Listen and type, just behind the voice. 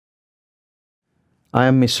I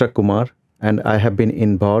am Mishra Kumar and I have been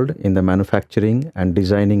involved in the manufacturing and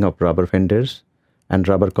designing of rubber fenders and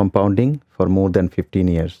rubber compounding for more than 15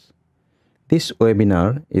 years. This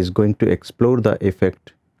webinar is going to explore the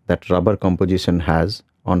effect that rubber composition has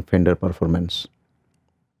on fender performance.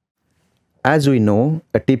 As we know,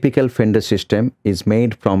 a typical fender system is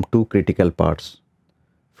made from two critical parts.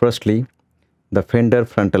 Firstly, the fender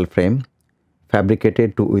frontal frame,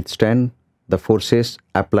 fabricated to withstand the forces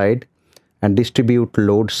applied and distribute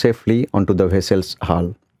load safely onto the vessel's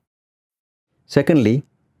hull. Secondly,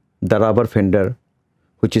 the rubber fender,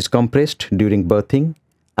 which is compressed during berthing,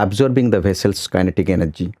 absorbing the vessel's kinetic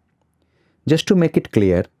energy. Just to make it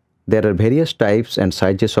clear, there are various types and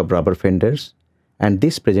sizes of rubber fenders, and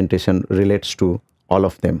this presentation relates to all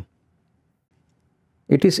of them.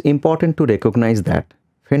 It is important to recognize that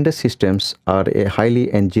fender systems are a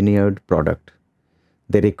highly engineered product.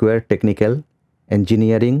 They require technical,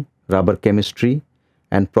 engineering, rubber chemistry,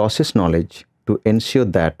 and process knowledge to ensure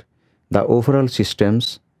that the overall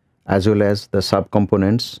systems as well as the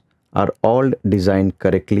subcomponents are all designed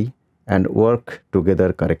correctly and work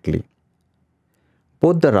together correctly.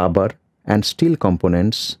 Both the rubber and steel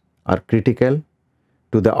components are critical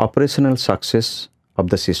to the operational success of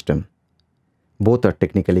the system. Both are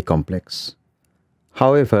technically complex.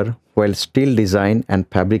 However, while steel design and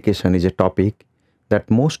fabrication is a topic that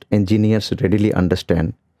most engineers readily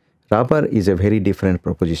understand, rubber is a very different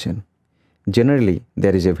proposition. Generally,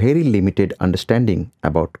 there is a very limited understanding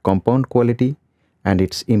about compound quality and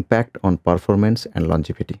its impact on performance and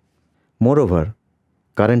longevity. Moreover,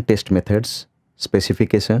 current test methods,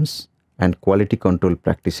 specifications, and quality control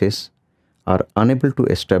practices are unable to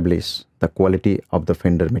establish the quality of the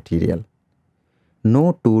fender material.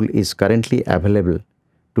 No tool is currently available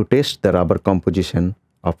to test the rubber composition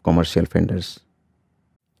of commercial fenders.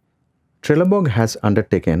 Trelleborg has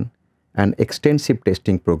undertaken an extensive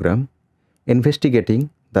testing program investigating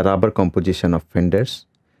the rubber composition of fenders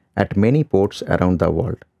at many ports around the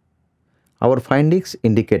world. Our findings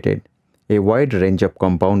indicated a wide range of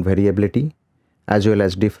compound variability as well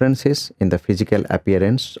as differences in the physical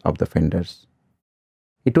appearance of the fenders.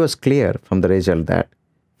 It was clear from the result that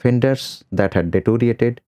fenders that had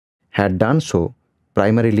deteriorated had done so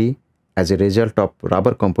primarily as a result of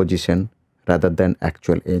rubber composition rather than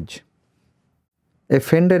actual age. A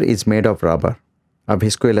fender is made of rubber, a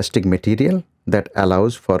viscoelastic material that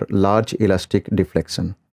allows for large elastic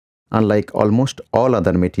deflection, unlike almost all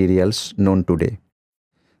other materials known today.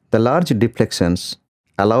 The large deflections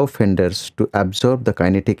allow fenders to absorb the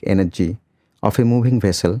kinetic energy of a moving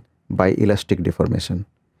vessel by elastic deformation.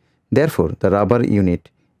 Therefore, the rubber unit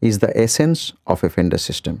is the essence of a fender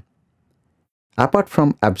system. Apart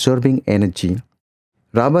from absorbing energy,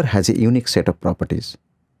 rubber has a unique set of properties.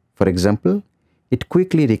 For example, it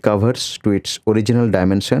quickly recovers to its original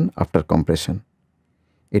dimension after compression.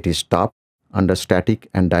 It is tough under static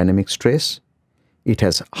and dynamic stress. It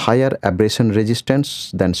has higher abrasion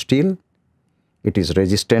resistance than steel. It is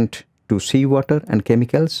resistant to seawater and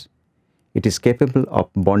chemicals. It is capable of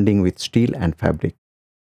bonding with steel and fabric.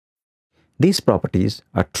 These properties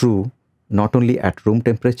are true not only at room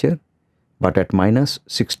temperature, but at minus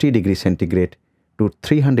 60 degrees centigrade to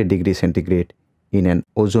 300 degrees centigrade in an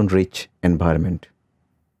ozone-rich environment.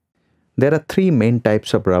 There are three main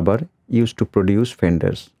types of rubber used to produce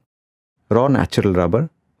fenders. Raw natural rubber,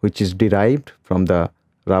 which is derived from the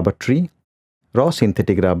rubber tree. Raw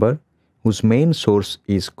synthetic rubber, whose main source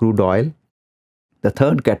is crude oil. The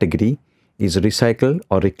third category is recycled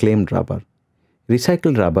or reclaimed rubber.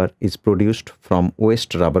 Recycled rubber is produced from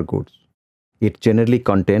waste rubber goods. It generally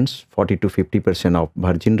contains 40 to 50% of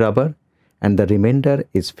virgin rubber, and the remainder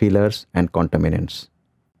is fillers and contaminants.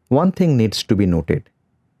 One thing needs to be noted.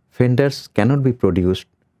 Fenders cannot be produced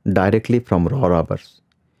directly from raw rubbers.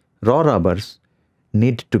 Raw rubbers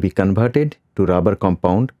need to be converted to rubber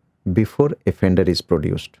compound before a fender is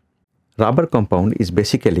produced. Rubber compound is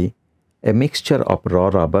basically a mixture of raw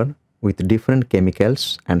rubber with different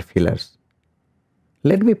chemicals and fillers.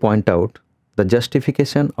 Let me point out the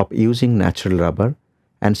justification of using natural rubber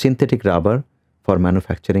and synthetic rubber for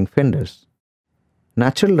manufacturing fenders.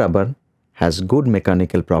 Natural rubber has good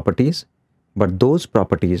mechanical properties, but those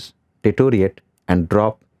properties deteriorate and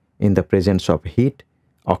drop in the presence of heat,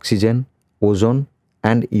 oxygen, ozone,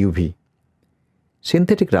 and UV.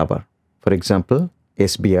 Synthetic rubber, for example,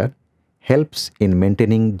 SBR, helps in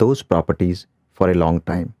maintaining those properties for a long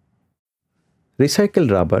time. Recycled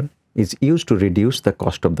rubber is used to reduce the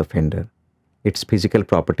cost of the fender. Its physical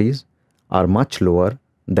properties are much lower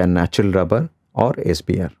than natural rubber or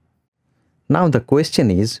SBR. Now the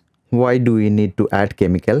question is, why do we need to add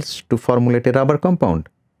chemicals to formulate a rubber compound?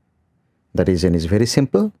 The reason is very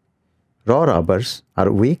simple. Raw rubbers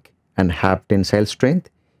are weak and have tensile strength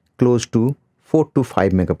close to 4 to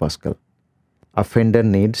 5 megapascal. A fender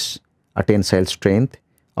needs a tensile strength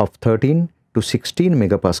of 13 to 16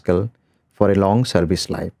 megapascal for a long service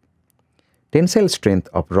life. Tensile strength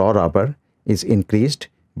of raw rubber is increased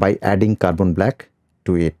by adding carbon black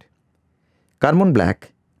to it. Carbon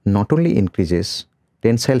black not only increases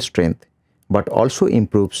tensile strength but also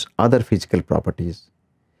improves other physical properties,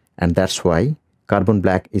 and that's why carbon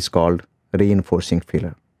black is called reinforcing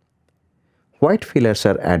filler. White fillers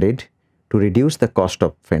are added to reduce the cost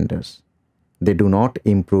of fenders. They do not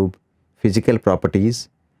improve physical properties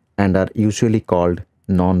and are usually called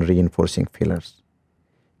non-reinforcing fillers.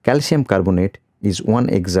 Calcium carbonate is one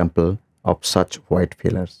example of such white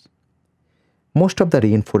fillers. Most of the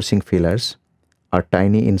reinforcing fillers are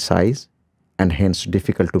tiny in size and hence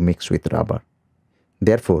difficult to mix with rubber.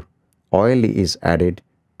 Therefore, oil is added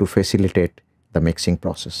to facilitate the mixing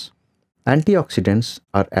process. Antioxidants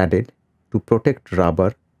are added to protect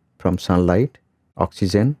rubber from sunlight,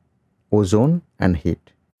 oxygen, ozone and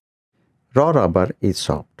heat. Raw rubber is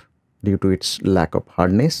soft due to its lack of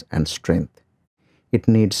hardness and strength. It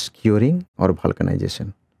needs curing or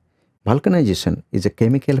vulcanization. Vulcanization is a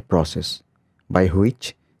chemical process by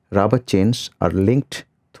which rubber chains are linked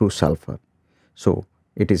through sulfur. So,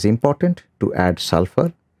 it is important to add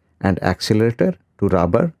sulfur and accelerator to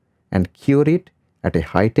rubber and cure it at a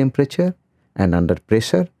high temperature and under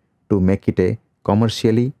pressure to make it a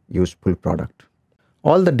commercially useful product.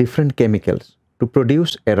 All the different chemicals to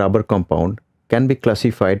produce a rubber compound can be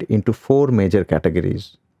classified into 4 major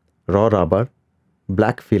categories: raw rubber,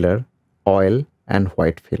 black filler, oil and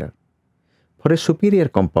white filler. For a superior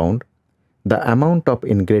compound, the amount of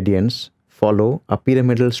ingredients follow a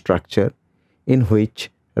pyramidal structure in which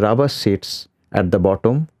rubber sits at the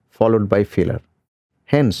bottom followed by filler.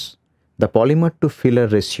 Hence, the polymer to filler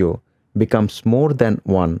ratio becomes more than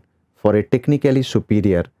 1 for a technically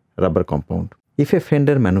superior rubber compound. If a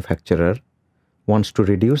fender manufacturer wants to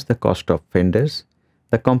reduce the cost of fenders,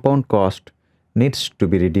 the compound cost needs to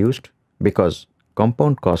be reduced because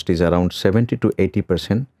compound cost is around 70 to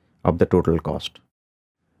 80% of the total cost.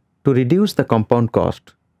 To reduce the compound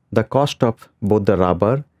cost, the cost of both the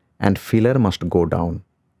rubber and filler must go down.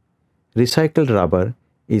 Recycled rubber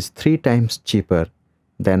is 3 times cheaper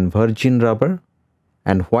than virgin rubber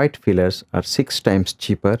and white fillers are 6 times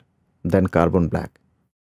cheaper than carbon black.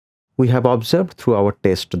 We have observed through our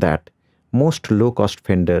test that most low-cost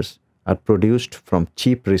fenders are produced from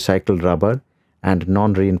cheap recycled rubber and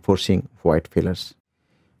non-reinforcing white fillers.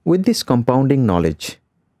 With this compounding knowledge,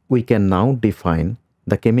 we can now define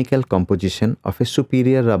the chemical composition of a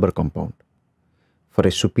superior rubber compound. For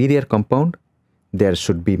a superior compound, there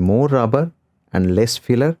should be more rubber and less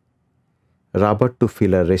filler. Rubber to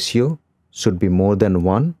filler ratio should be more than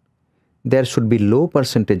 1. There should be low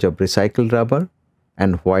percentage of recycled rubber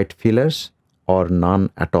and white fillers or none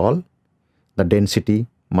at all. The density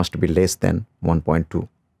must be less than 1.2.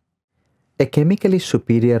 A chemically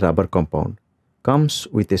superior rubber compound comes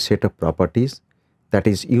with a set of properties that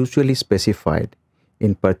is usually specified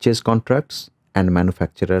in purchase contracts and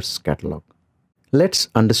manufacturer's catalog. Let's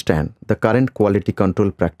understand the current quality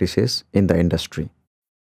control practices in the industry.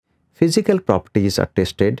 Physical properties are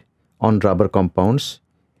tested on rubber compounds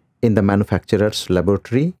in the manufacturer's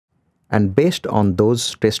laboratory, and based on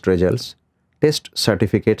those test results, test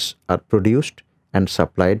certificates are produced and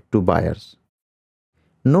supplied to buyers.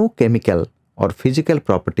 No chemical or physical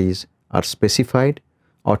properties are specified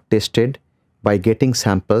or tested by getting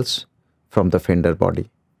samples from the fender body,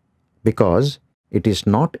 because it is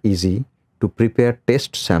not easy to prepare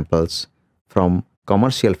test samples from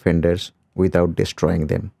commercial fenders without destroying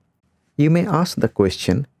them. You may ask the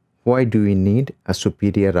question, why do we need a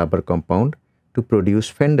superior rubber compound to produce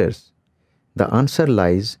fenders? The answer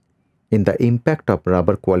lies in the impact of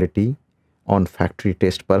rubber quality on factory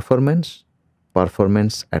test performance,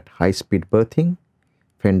 performance at high-speed berthing,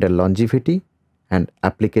 fender longevity, and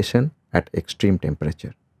application at extreme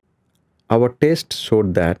temperature. Our test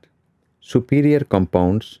showed that superior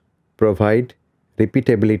compounds provide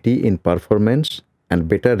repeatability in performance and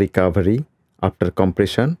better recovery after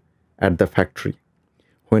compression at the factory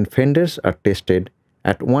when fenders are tested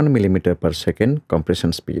at 1 mm per second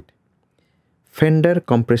compression speed. Fender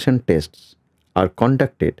compression tests are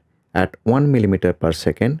conducted at 1 mm per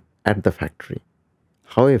second at the factory.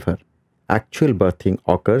 However, actual berthing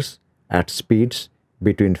occurs at speeds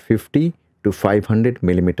between 50 to 500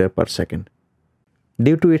 mm per second.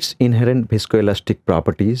 Due to its inherent viscoelastic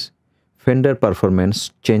properties, fender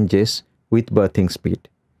performance changes with berthing speed.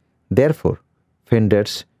 Therefore,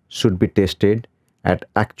 fenders should be tested at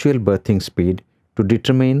actual berthing speed to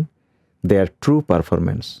determine their true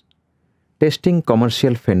performance. Testing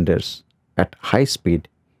commercial fenders at high speed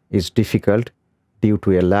is difficult due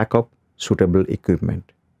to a lack of suitable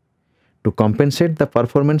equipment. To compensate the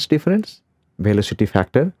performance difference, velocity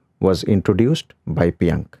factor was introduced by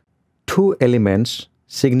Piank. Two elements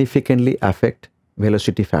significantly affect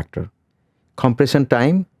velocity factor: compression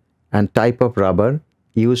time and type of rubber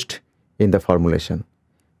used in the formulation.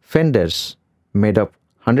 Fenders made of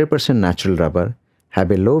 100% natural rubber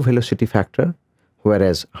have a low velocity factor,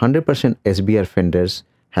 whereas 100% SBR fenders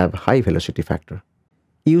have high velocity factor.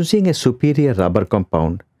 Using a superior rubber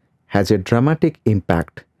compound has a dramatic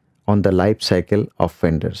impact on the life cycle of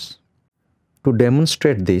fenders. To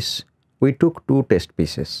demonstrate this, we took two test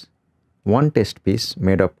pieces. One test piece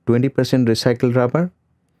made of 20% recycled rubber,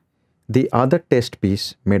 the other test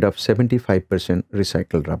piece made of 75%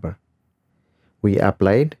 recycled rubber. We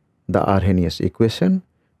applied the Arrhenius equation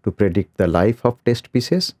to predict the life of test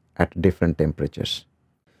pieces at different temperatures.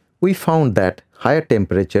 We found that higher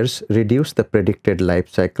temperatures reduce the predicted life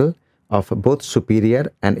cycle of both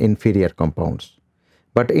superior and inferior compounds.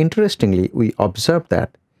 But interestingly, we observed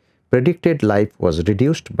that predicted life was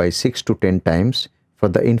reduced by 6 to 10 times for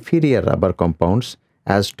the inferior rubber compounds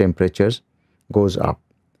as temperatures goes up.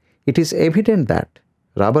 It is evident that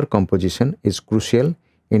rubber composition is crucial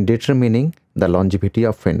in determining the longevity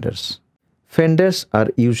of fenders. Fenders are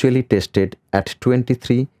usually tested at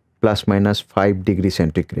 23 plus minus 5 degrees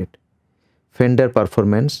centigrade. Fender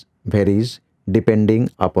performance varies depending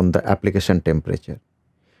upon the application temperature.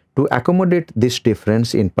 To accommodate this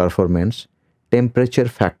difference in performance, temperature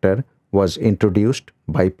factor was introduced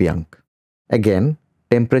by Piank. Again,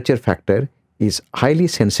 temperature factor is highly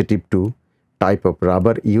sensitive to type of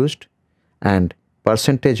rubber used and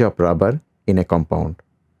percentage of rubber in a compound.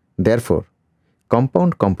 Therefore,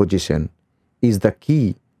 compound composition is the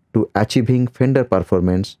key to achieving fender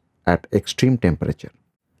performance at extreme temperature.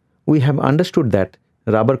 We have understood that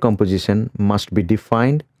rubber composition must be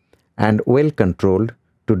defined and well controlled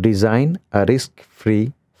to design a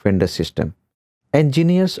risk-free fender system.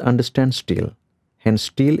 Engineers understand steel, hence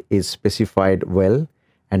steel is specified well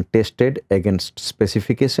and tested against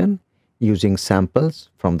specification using samples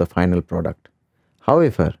from the final product.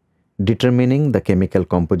 However, determining the chemical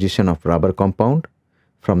composition of rubber compound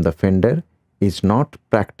from the fender is not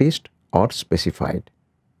practiced or specified.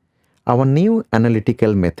 Our new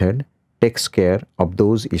analytical method takes care of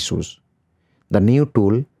those issues. The new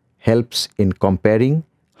tool helps in comparing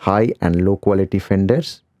high and low quality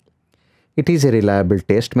fenders. It is a reliable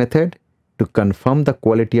test method to confirm the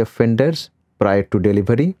quality of fenders prior to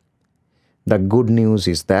delivery. The good news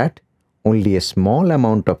is that only a small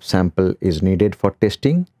amount of sample is needed for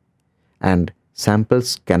testing, and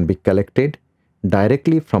samples can be collected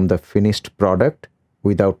directly from the finished product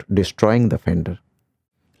without destroying the fender.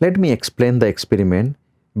 Let me explain the experiment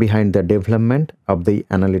behind the development of the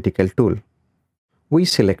analytical tool. We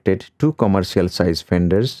selected two commercial size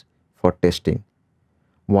fenders for testing,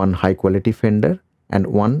 one high quality fender and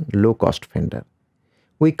one low cost fender.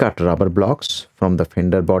 We cut rubber blocks from the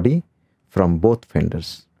fender body from both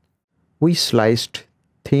fenders. We sliced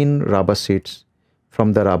thin rubber sheets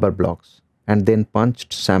from the rubber blocks and then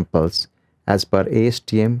punched samples as per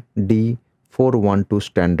ASTM D412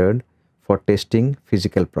 standard for testing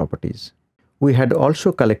physical properties. We had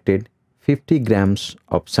also collected 50 grams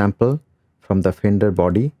of sample from the fender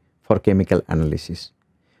body for chemical analysis.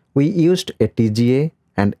 We used a TGA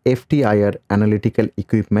and FTIR analytical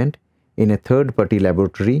equipment in a third-party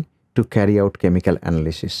laboratory to carry out chemical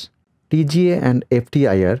analysis. TGA and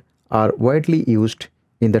FTIR are widely used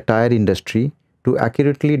in the tire industry to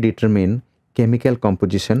accurately determine chemical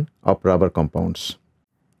composition of rubber compounds.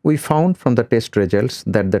 We found from the test results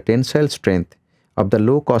that the tensile strength of the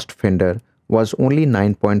low-cost fender was only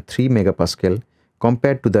 9.3 megapascal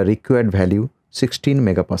compared to the required value 16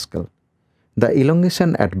 megapascal. The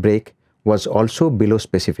elongation at break was also below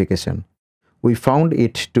specification. We found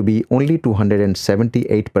it to be only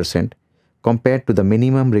 278% compared to the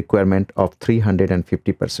minimum requirement of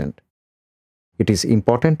 350%. It is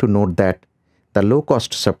important to note that the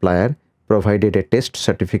low-cost supplier provided a test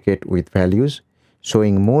certificate with values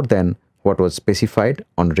showing more than what was specified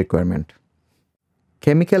on requirement.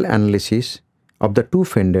 Chemical analysis of the two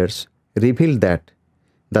fenders revealed that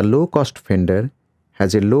the low-cost fender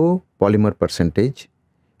has a low polymer percentage,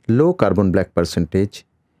 low carbon black percentage,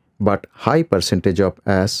 but high percentage of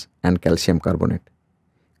ash and calcium carbonate.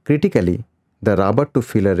 Critically, the rubber to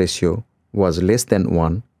filler ratio was less than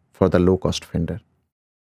 1 for the low-cost fender.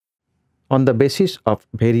 On the basis of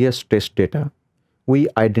various test data, we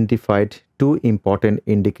identified two important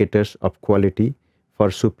indicators of quality for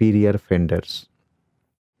superior fenders.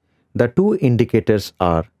 The two indicators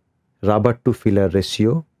are rubber to filler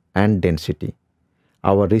ratio and density.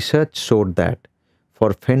 Our research showed that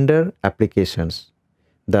for fender applications,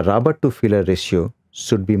 the rubber to filler ratio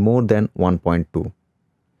should be more than 1.2.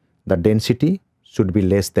 The density should be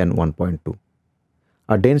less than 1.2.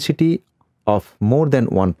 A density of more than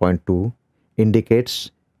 1.2 indicates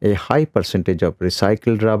a high percentage of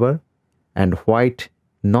recycled rubber and white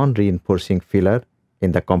non-reinforcing filler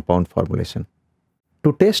in the compound formulation.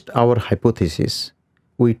 To test our hypothesis,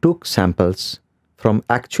 we took samples from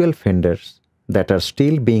actual fenders that are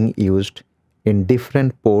still being used in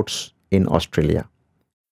different ports in Australia.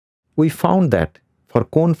 We found that for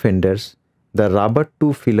cone fenders, the rubber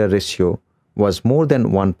to filler ratio was more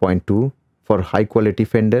than 1.2 for high quality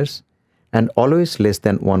fenders and always less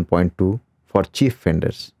than 1.2 for cheap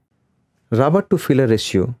fenders. Rubber to filler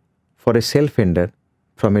ratio for a shell fender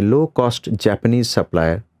from a low cost Japanese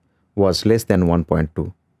supplier was less than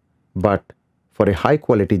 1.2, but for a high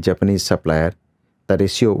quality Japanese supplier, the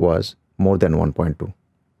ratio was more than 1.2.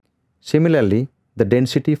 Similarly, the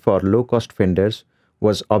density for low cost fenders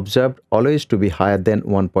was observed always to be higher than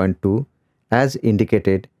 1.2 as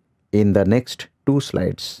indicated in the next two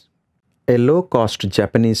slides. A low cost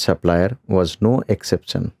Japanese supplier was no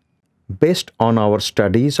exception. Based on our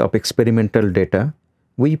studies of experimental data,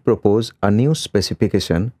 we propose a new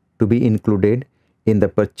specification to be included in the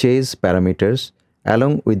purchase parameters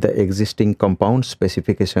along with the existing compound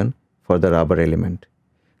specification for the rubber element.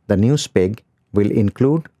 The new spec will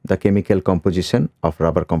include the chemical composition of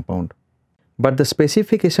rubber compound. But the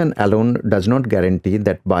specification alone does not guarantee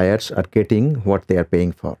that buyers are getting what they are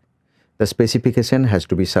paying for. The specification has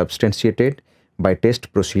to be substantiated by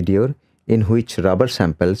test procedure in which rubber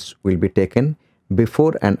samples will be taken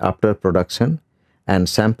before and after production, and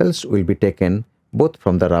samples will be taken both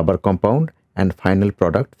from the rubber compound and final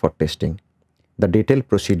product for testing. The detailed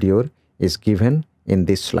procedure is given in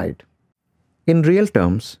this slide. In real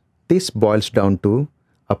terms, this boils down to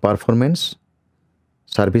a performance,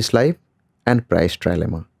 service life, and price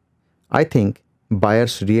trilemma. I think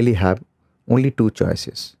buyers really have only two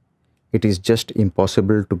choices. It is just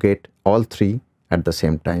impossible to get all three at the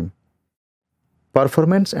same time.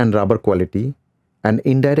 Performance and rubber quality, an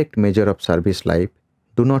indirect measure of service life,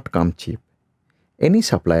 do not come cheap. Any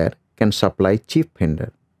supplier can supply cheap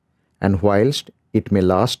fender, and whilst it may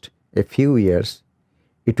last a few years,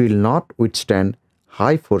 it will not withstand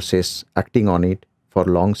high forces acting on it for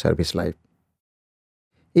long service life.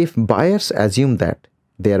 If buyers assume that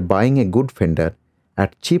they are buying a good fender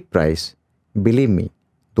at cheap price, believe me,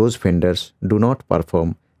 those fenders do not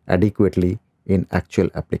perform adequately in actual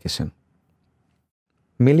application.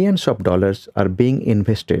 Millions of dollars are being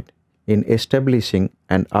invested in establishing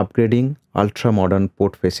and upgrading ultra-modern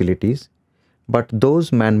port facilities, but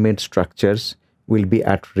those man-made structures will be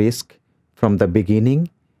at risk from the beginning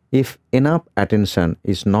if enough attention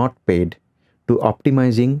is not paid to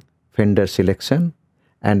optimizing fender selection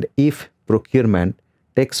and if procurement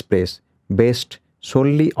takes place based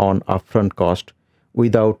solely on upfront cost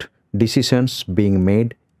without decisions being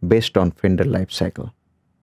made based on fender life cycle.